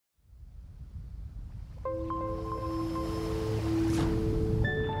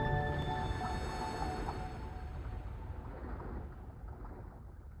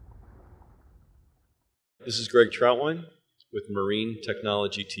this is Greg Troutwine with Marine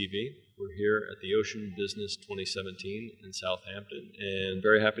Technology TV. We're here at the Ocean Business 2017 in Southampton, and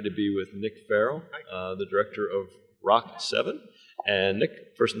very happy to be with Nick Farrell, the director of Rock 7. And Nick,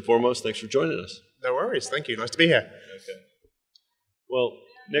 first and foremost, thanks for joining us. No worries, thank you. Nice to be here. Okay. Well,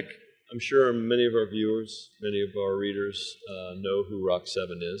 Nick, I'm sure many of our viewers, many of our readers know who Rock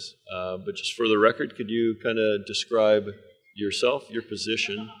 7 is, but just for the record, could you kind of describe yourself, your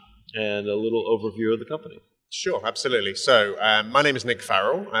position, and a little overview of the company? Sure, absolutely. So, my name is Nick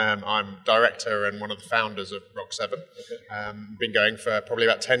Farrell. I'm director and one of the founders of Rock 7. Okay. Been going for probably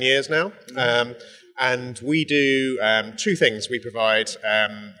about 10 years now. And we do two things. We provide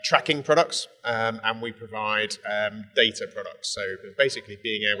tracking products and we provide data products. So basically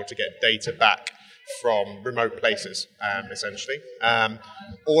being able to get data back from remote places, essentially.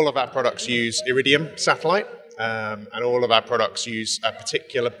 All of our products use Iridium satellite. And all of our products use a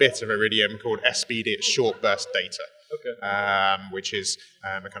particular bit of Iridium called SBD, it's short burst data, okay. Which is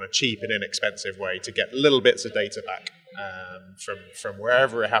a kind of cheap and inexpensive way to get little bits of data back from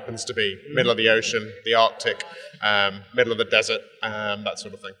wherever it happens to be, middle of the ocean, the Arctic, middle of the desert, that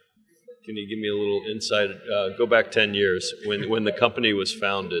sort of thing. Can you give me a little insight? Go back 10 years. When the company was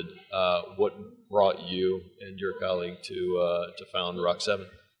founded, what brought you and your colleague to found Rock 7?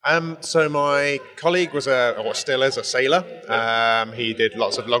 So my colleague was or still is, a sailor. He did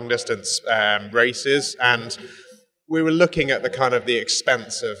lots of long distance races, and we were looking at the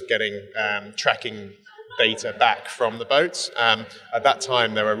expense of getting tracking data back from the boats. At that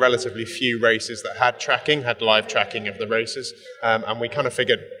time, there were relatively few races that had live tracking of the races, and we kind of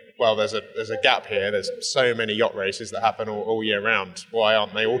figured, well, there's a gap here. There's so many yacht races that happen all year round. Why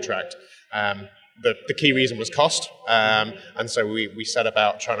aren't they all tracked? The key reason was cost, and so we set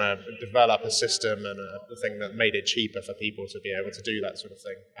about trying to develop a system and a thing that made it cheaper for people to be able to do that sort of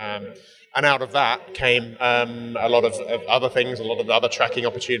thing. And out of that came a lot of other things, a lot of other tracking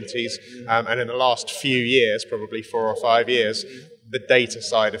opportunities. And in the last few years, probably 4 or 5 years, the data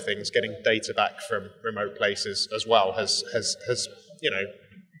side of things, getting data back from remote places as well, has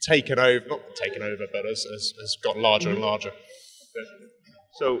taken over, not taken over, but has got larger and larger.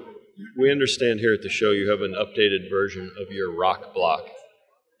 So we understand here at the show you have an updated version of your Rock block.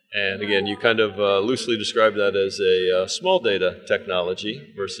 And again, you kind of loosely describe that as a small data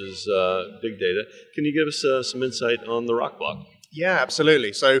technology versus big data. Can you give us some insight on the Rock block? Yeah,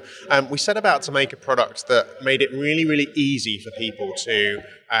 absolutely. So we set about to make a product that made it really, really easy for people to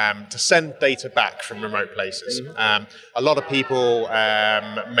send data back from remote places. Mm-hmm. A lot of people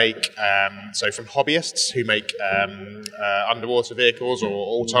so from hobbyists who make underwater vehicles or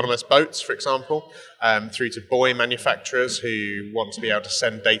autonomous boats, for example, through to buoy manufacturers who want to be able to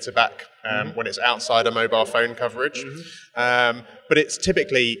send data back when it's outside a mobile phone coverage. Mm-hmm. But it's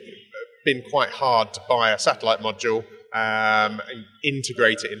typically been quite hard to buy a satellite module and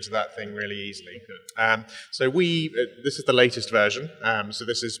integrate it into that thing really easily. Okay. So this is the latest version. So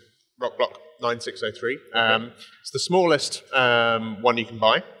this is Rock Block 9603. Okay. It's the smallest one you can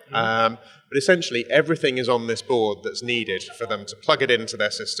buy. But essentially everything is on this board that's needed for them to plug it into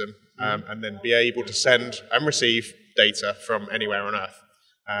their system and then be able to send and receive data from anywhere on Earth.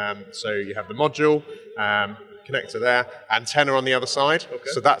 So you have the module, connector there, antenna on the other side.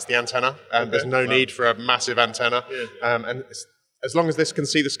 Okay. So that's the antenna. There's no need for a massive antenna. Yeah. And as long as this can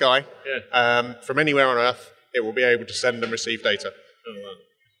see the sky, from anywhere on Earth, it will be able to send and receive data. Oh, wow.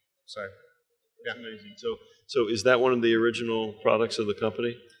 So, yeah. Amazing. So is that one of the original products of the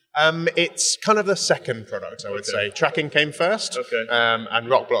company? It's kind of the second product, I would say. Tracking came first, and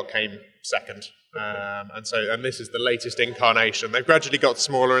Rock Block came second. And this is the latest incarnation. They've gradually got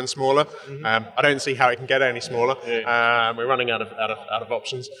smaller and smaller. Mm-hmm. I don't see how it can get any smaller. Yeah. We're running out of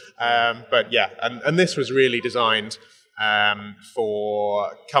options. But yeah, and this was really designed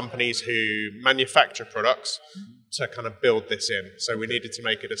for companies who manufacture products to kind of build this in. So we needed to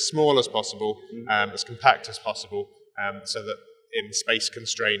make it as small as possible, as compact as possible, so that in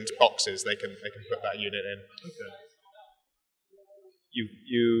space-constrained boxes they can put that unit in. Okay.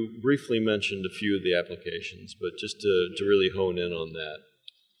 You briefly mentioned a few of the applications, but just to really hone in on that,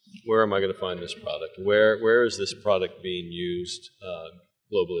 where am I going to find this product? Where is this product being used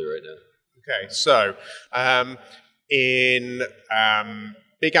globally right now? Okay, so in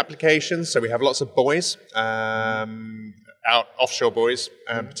big applications, so we have lots of buoys, offshore buoys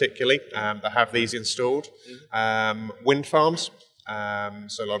particularly, that have these installed. Wind farms,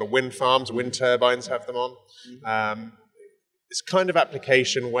 so a lot of wind farms, wind turbines have them on. It's kind of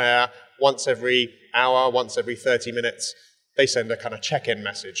application where once every hour, once every 30 minutes, they send a kind of check-in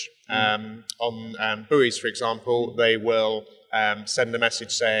message. On buoys, for example, they will send a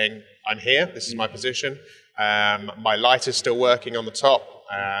message saying, I'm here, this is my position. My light is still working on the top.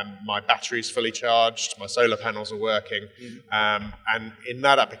 My battery's fully charged. My solar panels are working. And in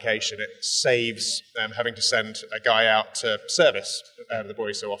that application, it saves having to send a guy out to service the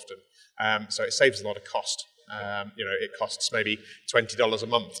buoy so often. So it saves a lot of cost. It costs maybe $20 a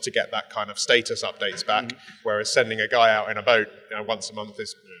month to get that kind of status updates back, whereas sending a guy out in a boat once a month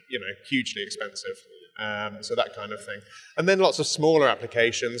is, hugely expensive. So that kind of thing. And then lots of smaller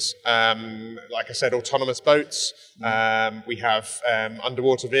applications, like I said, autonomous boats. We have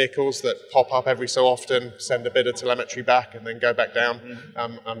underwater vehicles that pop up every so often, send a bit of telemetry back and then go back down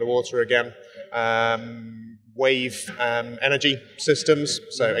underwater again. Wave energy systems,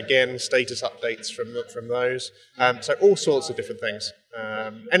 so again, status updates from those. So all sorts of different things.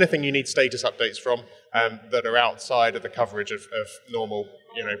 Anything you need status updates from that are outside of the coverage of normal,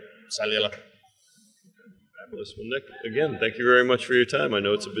 cellular. Fabulous. Well, Nick, again, thank you very much for your time. I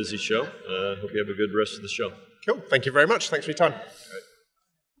know it's a busy show. Hope you have a good rest of the show. Cool. Thank you very much. Thanks for your time.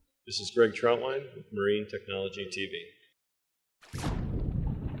 This is Greg Troutwine with Marine Technology TV.